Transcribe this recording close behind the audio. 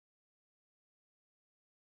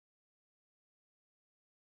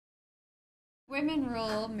Women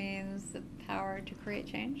rule means the power to create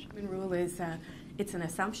change. Women rule is it's an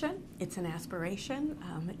assumption, it's an aspiration,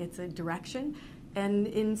 it's a direction, and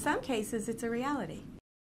in some cases it's a reality.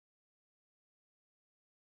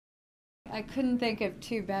 I couldn't think of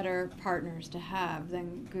two better partners to have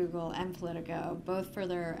than Google and Politico, both for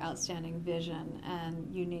their outstanding vision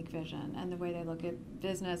and unique vision, and the way they look at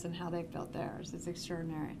business and how they've built theirs. It's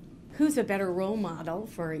extraordinary. Who's a better role model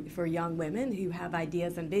for young women who have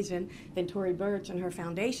ideas and vision than Tory Burch and her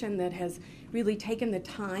foundation that has really taken the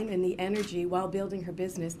time and the energy while building her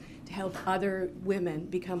business to help other women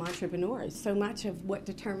become entrepreneurs. So much of what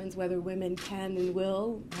determines whether women can and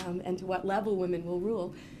will and to what level women will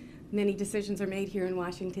rule, many decisions are made here in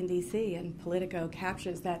Washington, D.C., and Politico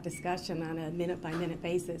captures that discussion on a minute-by-minute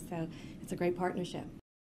basis, so it's a great partnership.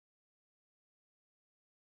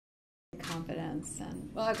 Confidence and,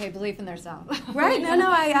 well, okay, belief in themselves. Right,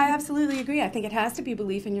 no, I absolutely agree. I think it has to be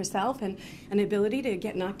belief in yourself and an ability to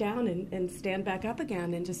get knocked down and stand back up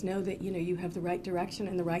again and just know that, you have the right direction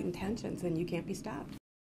and the right intentions and you can't be stopped.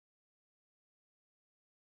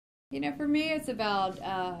 For me, it's about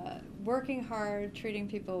working hard, treating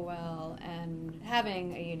people well, and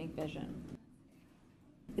having a unique vision.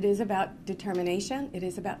 It is about determination, it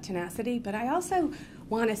is about tenacity, but I also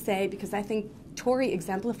want to say, because I think Tory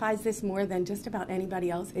exemplifies this more than just about anybody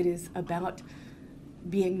else, it is about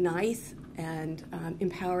being nice and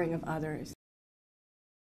empowering of others.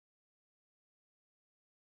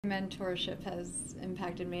 Mentorship has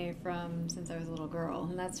impacted me since I was a little girl,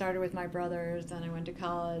 and that started with my brothers, and I went to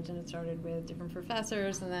college, and it started with different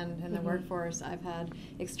professors, and then in the workforce I've had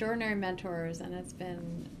extraordinary mentors, and it's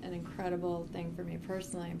been an incredible thing for me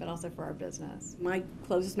personally, but also for our business. My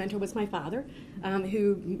closest mentor was my father,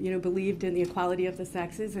 who believed in the equality of the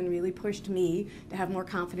sexes and really pushed me to have more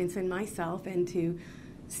confidence in myself and to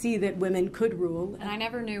see that women could rule. And I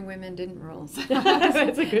never knew women didn't rule. So.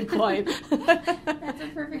 That's a good point. That's a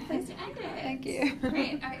perfect place to end it. Thank you.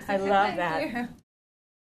 Great. All right, so I love that. Thank you.